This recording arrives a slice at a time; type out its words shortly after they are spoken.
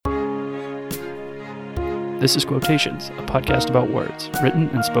This is Quotations, a podcast about words, written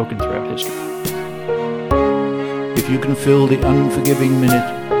and spoken throughout history. If you can fill the unforgiving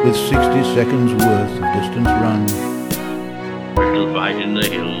minute with 60 seconds worth of distance run. We shall fight in the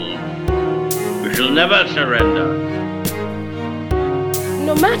hills. We shall never surrender.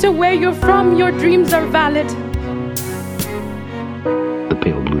 No matter where you're from, your dreams are valid. The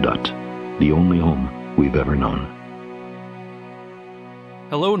pale blue dot, the only home we've ever known.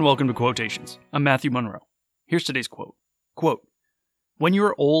 Hello and welcome to Quotations. I'm Matthew Monroe. Here's today's quote. Quote, "When you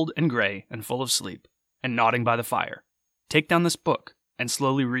are old and gray and full of sleep, and nodding by the fire, take down this book and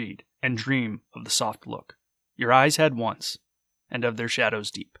slowly read and dream of the soft look your eyes had once, and of their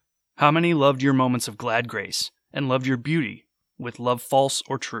shadows deep. How many loved your moments of glad grace, and loved your beauty with love false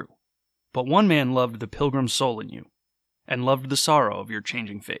or true? But one man loved the pilgrim soul in you, and loved the sorrow of your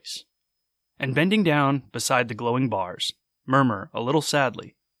changing face. And bending down beside the glowing bars, murmur a little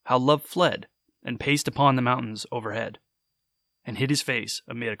sadly how love fled and paced upon the mountains overhead, and hid his face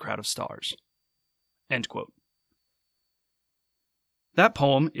amid a crowd of stars." End quote. That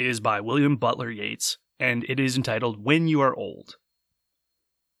poem is by William Butler Yeats, and it is entitled When You Are Old.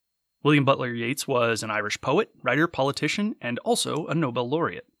 William Butler Yeats was an Irish poet, writer, politician, and also a Nobel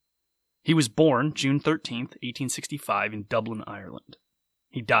laureate. He was born June 13th, 1865 in Dublin, Ireland.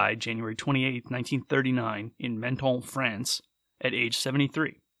 He died January 28th, 1939 in Menton, France, at age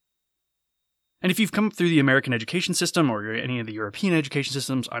 73. And if you've come through the American education system or any of the European education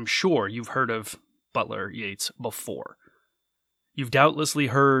systems, I'm sure you've heard of Butler Yeats before. You've doubtlessly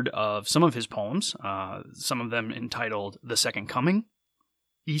heard of some of his poems, some of them entitled The Second Coming,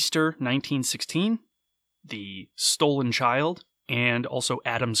 Easter 1916, The Stolen Child, and also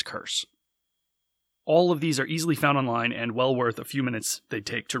Adam's Curse. All of these are easily found online and well worth a few minutes they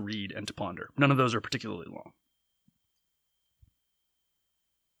take to read and to ponder. None of those are particularly long.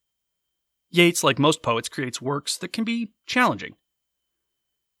 Yeats, like most poets, creates works that can be challenging.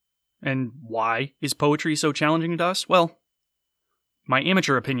 And why is poetry so challenging to us? Well, my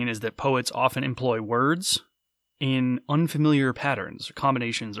amateur opinion is that poets often employ words in unfamiliar patterns,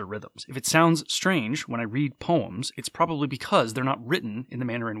 combinations, or rhythms. If it sounds strange when I read poems, it's probably because they're not written in the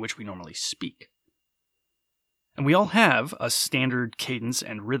manner in which we normally speak. And we all have a standard cadence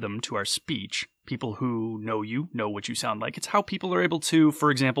and rhythm to our speech. People who know you know what you sound like. It's how people are able to,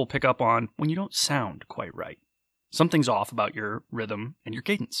 for example, pick up on when you don't sound quite right. Something's off about your rhythm and your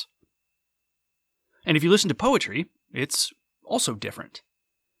cadence. And if you listen to poetry, it's also different.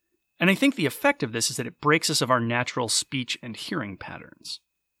 And I think the effect of this is that it breaks us of our natural speech and hearing patterns.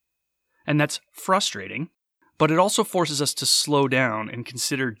 And that's frustrating, but it also forces us to slow down and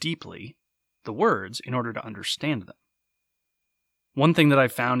consider deeply the words in order to understand them. One thing that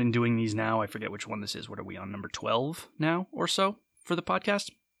I've found in doing these now, I forget which one this is, what are we on, number 12 now or so for the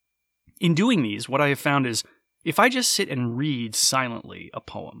podcast? In doing these, what I have found is if I just sit and read silently a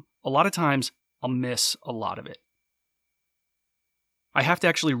poem, a lot of times I'll miss a lot of it. I have to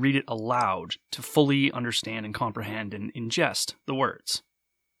actually read it aloud to fully understand and comprehend and ingest the words.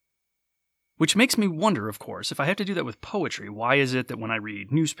 Which makes me wonder, of course, if I have to do that with poetry, why is it that when I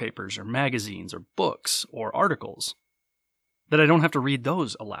read newspapers or magazines or books or articles, that I don't have to read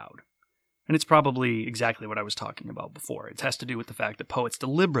those aloud? And it's probably exactly what I was talking about before. It has to do with the fact that poets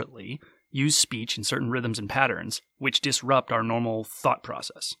deliberately use speech in certain rhythms and patterns which disrupt our normal thought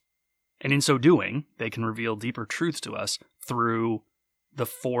process. And in so doing, they can reveal deeper truths to us through the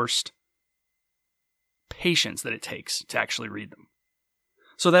forced patience that it takes to actually read them.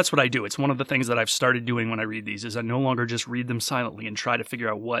 So that's what I do. It's one of the things that I've started doing when I read these, is I no longer just read them silently and try to figure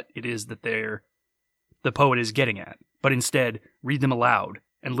out what it is that the poet is getting at, but instead read them aloud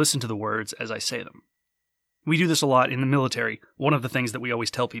and listen to the words as I say them. We do this a lot in the military. One of the things that we always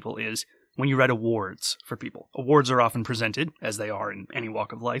tell people is when you write awards for people. Awards are often presented, as they are in any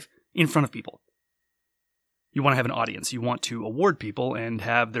walk of life, in front of people. You want to have an audience. You want to award people and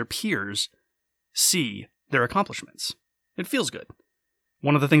have their peers see their accomplishments. It feels good.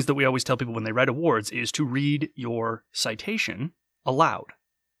 One of the things that we always tell people when they write awards is to read your citation aloud.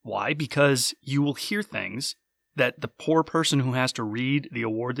 Why? Because you will hear things that the poor person who has to read the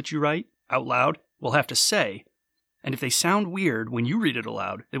award that you write out loud will have to say. And if they sound weird when you read it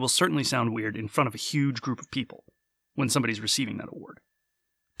aloud, they will certainly sound weird in front of a huge group of people when somebody's receiving that award.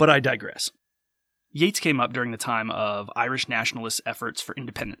 But I digress. Yeats came up during the time of Irish nationalist efforts for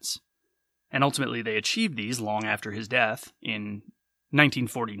independence. And ultimately they achieved these long after his death in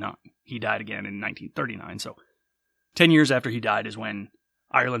 1949. He died again in 1939, so 10 years after he died is when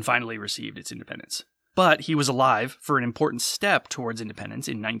Ireland finally received its independence. But he was alive for an important step towards independence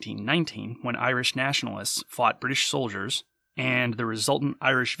in 1919 when Irish nationalists fought British soldiers and the resultant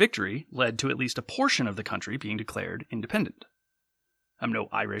Irish victory led to at least a portion of the country being declared independent. I'm no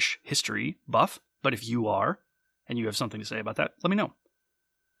Irish history buff, but if you are, and you have something to say about that, let me know.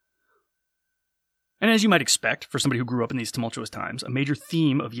 And as you might expect, for somebody who grew up in these tumultuous times, a major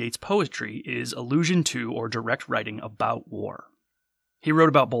theme of Yeats' poetry is allusion to or direct writing about war. He wrote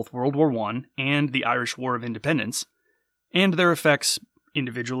about both World War I and the Irish War of Independence, and their effects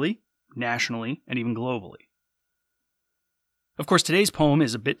individually, nationally, and even globally. Of course, today's poem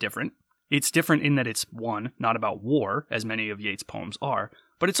is a bit different. It's different in that it's, one, not about war, as many of Yeats' poems are,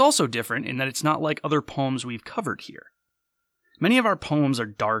 but it's also different in that it's not like other poems we've covered here. Many of our poems are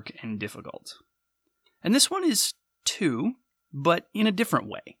dark and difficult. And this one is too, but in a different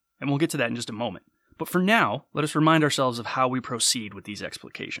way, and we'll get to that in just a moment. But for now, let us remind ourselves of how we proceed with these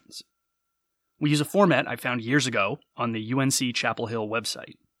explications. We use a format I found years ago on the UNC Chapel Hill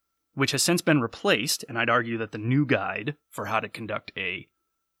website, which has since been replaced, and I'd argue that the new guide for how to conduct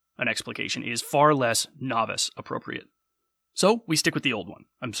an explication is far less novice appropriate. So we stick with the old one.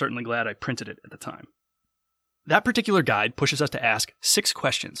 I'm certainly glad I printed it at the time. That particular guide pushes us to ask 6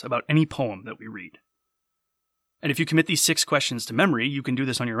 questions about any poem that we read. And if you commit these 6 questions to memory, you can do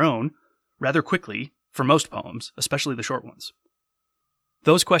this on your own rather quickly for most poems, especially the short ones.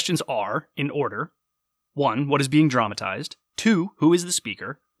 Those questions are, in order: 1, what is being dramatized? 2, who is the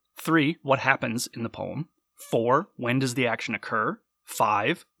speaker? 3, what happens in the poem? 4, when does the action occur?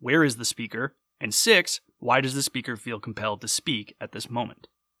 5, where is the speaker? And 6, why does the speaker feel compelled to speak at this moment?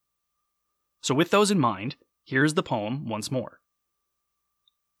 So with those in mind, here's the poem once more.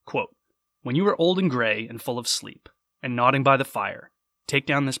 Quote, "When you are old and gray and full of sleep, and nodding by the fire, take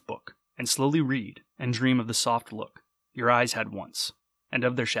down this book, and slowly read, and dream of the soft look your eyes had once, and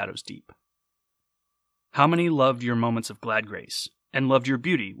of their shadows deep. How many loved your moments of glad grace, and loved your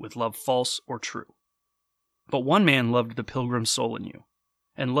beauty with love false or true? But one man loved the pilgrim soul in you,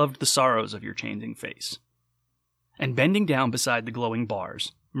 and loved the sorrows of your changing face. And bending down beside the glowing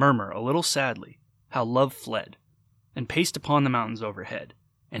bars, murmur a little sadly how love fled, and paced upon the mountains overhead,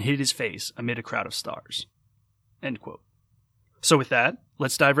 and hid his face amid a crowd of stars." End quote. So with that,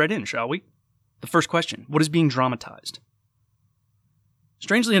 let's dive right in, shall we? The first question, what is being dramatized?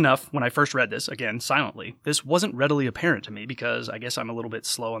 Strangely enough, when I first read this, again, silently, this wasn't readily apparent to me because I guess I'm a little bit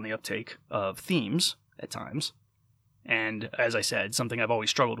slow on the uptake of themes at times. And as I said, something I've always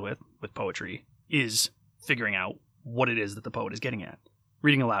struggled with poetry is figuring out what it is that the poet is getting at.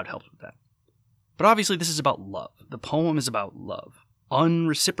 Reading aloud helps with that. But obviously this is about love. The poem is about love.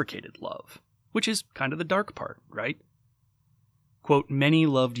 Unreciprocated love, which is kind of the dark part, right? Quote, "Many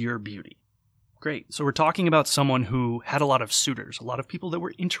loved your beauty." Great. So we're talking about someone who had a lot of suitors, a lot of people that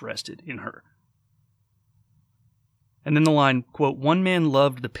were interested in her. And then the line, quote, "One man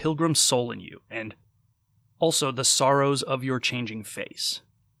loved the pilgrim soul in you, and also the sorrows of your changing face."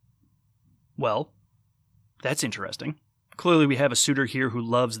 Well, that's interesting. Clearly we have a suitor here who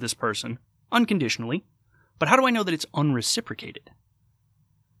loves this person unconditionally, but how do I know that it's unreciprocated?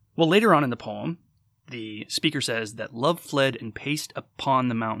 Well, later on in the poem, the speaker says that love fled and paced upon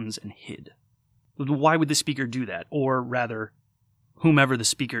the mountains and hid. Why would the speaker do that? Or rather, whomever the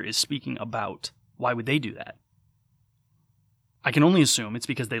speaker is speaking about, why would they do that? I can only assume it's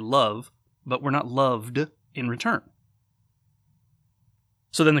because they love, but were not loved in return.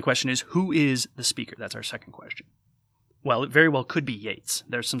 So then the question is, who is the speaker? That's our second question. Well, it very well could be Yeats.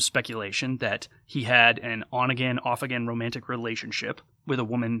 There's some speculation that he had an on-again, off-again romantic relationship with a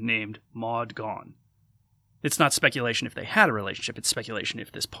woman named Maud Gonne. It's not speculation if they had a relationship, it's speculation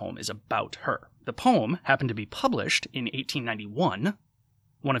if this poem is about her. The poem happened to be published in 1891,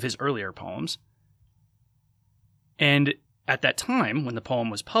 one of his earlier poems. And at that time, when the poem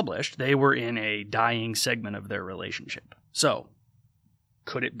was published, they were in a dying segment of their relationship. So,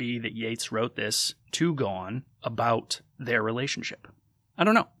 could it be that Yeats wrote this to Gonne about their relationship? I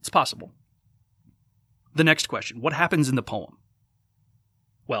don't know. It's possible. The next question, what happens in the poem?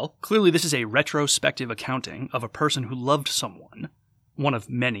 Well, clearly this is a retrospective accounting of a person who loved someone, one of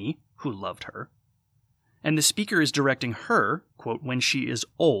many who loved her, and the speaker is directing her, quote, when she is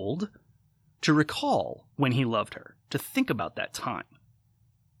old, to recall when he loved her, to think about that time.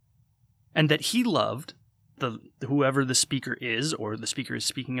 And that he loved whoever the speaker is, or the speaker is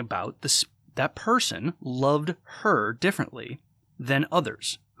speaking about, that person loved her differently than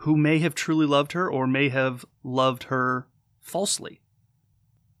others, who may have truly loved her or may have loved her falsely.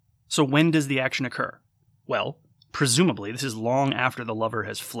 So when does the action occur? Well, presumably this is long after the lover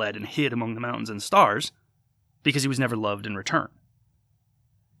has fled and hid among the mountains and stars, because he was never loved in return.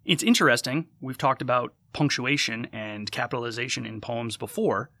 It's interesting, we've talked about punctuation and capitalization in poems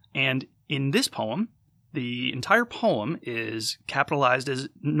before, and in this poem, The entire poem is capitalized as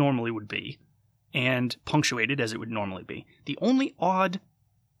it normally would be, and punctuated as it would normally be. The only odd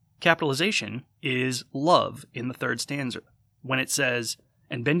capitalization is love in the third stanza, when it says,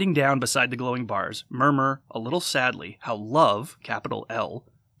 "And bending down beside the glowing bars, murmur a little sadly how love, capital L,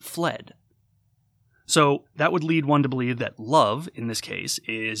 fled." So that would lead one to believe that love, in this case,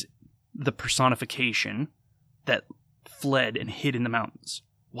 is the personification that fled and hid in the mountains.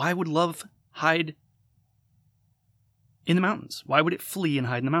 Why would love hide in the mountains? Why would it flee and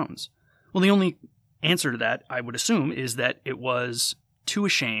hide in the mountains? Well, the only answer to that, I would assume, is that it was too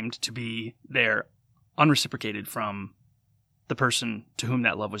ashamed to be there unreciprocated from the person to whom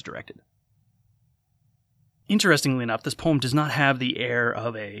that love was directed. Interestingly enough, this poem does not have the air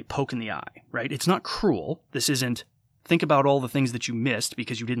of a poke in the eye, right? It's not cruel. This isn't, think about all the things that you missed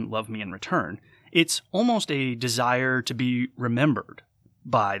because you didn't love me in return. It's almost a desire to be remembered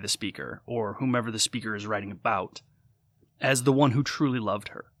by the speaker, or whomever the speaker is writing about, as the one who truly loved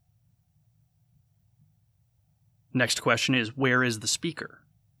her. Next question is, where is the speaker?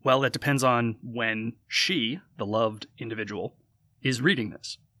 Well, that depends on when she, the loved individual, is reading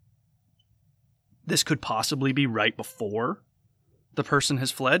this. This could possibly be right before the person has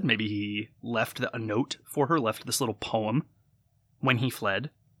fled. Maybe he left a note for her, left this little poem when he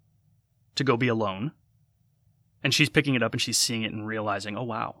fled to go be alone. And she's picking it up and she's seeing it and realizing, oh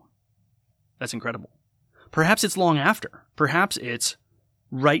wow, that's incredible. Perhaps it's long after. Perhaps it's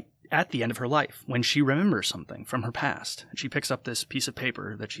right at the end of her life when she remembers something from her past. And she picks up this piece of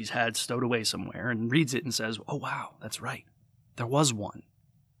paper that she's had stowed away somewhere and reads it and says, oh wow, that's right. There was one.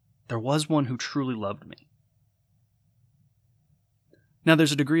 There was one who truly loved me. Now,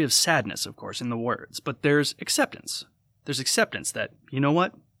 there's a degree of sadness, of course, in the words, but there's acceptance. There's acceptance that, you know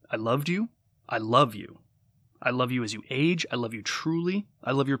what? I loved you. I love you. I love you as you age. I love you truly.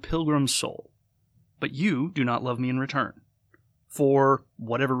 I love your pilgrim soul. But you do not love me in return. For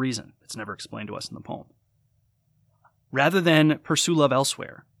whatever reason. It's never explained to us in the poem. Rather than pursue love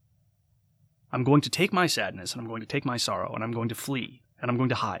elsewhere, I'm going to take my sadness, and I'm going to take my sorrow, and I'm going to flee, and I'm going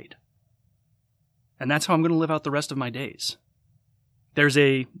to hide. And that's how I'm going to live out the rest of my days. There's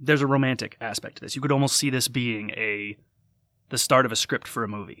a romantic aspect to this. You could almost see this being the start of a script for a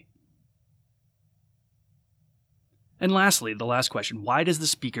movie. And lastly, the last question, why does the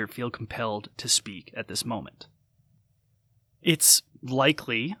speaker feel compelled to speak at this moment? It's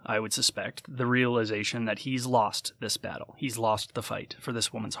likely, I would suspect, the realization that he's lost this battle. He's lost the fight for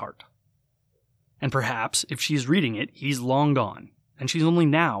this woman's heart. And perhaps, if she's reading it, he's long gone. And she's only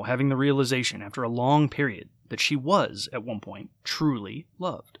now having the realization, after a long period, that she was, at one point, truly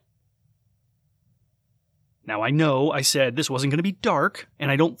loved. Now, I know I said this wasn't going to be dark, and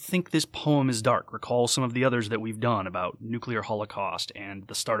I don't think this poem is dark. Recall some of the others that we've done about nuclear holocaust and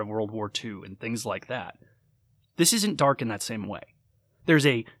the start of World War II and things like that. This isn't dark in that same way. There's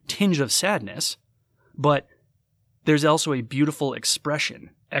a tinge of sadness, but there's also a beautiful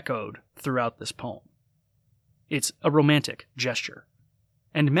expression echoed throughout this poem. It's a romantic gesture,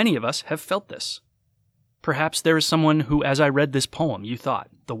 and many of us have felt this. Perhaps there is someone who, as I read this poem, you thought,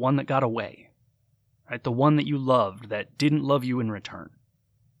 the one that got away, right? The one that you loved that didn't love you in return.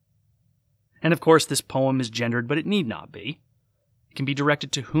 And of course, this poem is gendered, but it need not be. It can be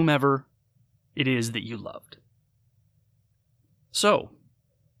directed to whomever it is that you loved. So,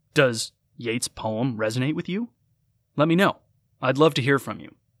 does Yeats' poem resonate with you? Let me know. I'd love to hear from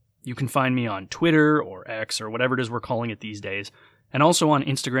you. You can find me on Twitter or X or whatever it is we're calling it these days, and also on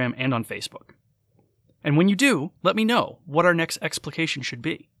Instagram and on Facebook. And when you do, let me know what our next explication should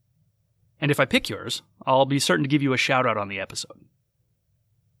be. And if I pick yours, I'll be certain to give you a shout out on the episode.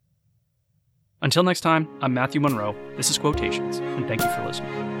 Until next time, I'm Matthew Monroe, this is Quotations, and thank you for listening.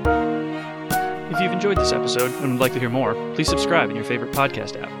 If you've enjoyed this episode and would like to hear more, please subscribe in your favorite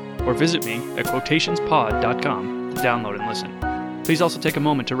podcast app, or visit me at quotationspod.com to download and listen. Please also take a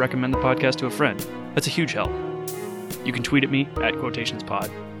moment to recommend the podcast to a friend. That's a huge help. You can tweet at me at quotationspod,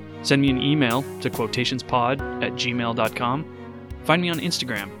 send me an email to quotationspod@gmail.com, find me on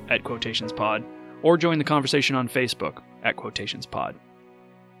Instagram at quotationspod, or join the conversation on Facebook at quotationspod.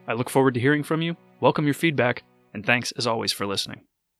 I look forward to hearing from you, welcome your feedback, and thanks as always for listening.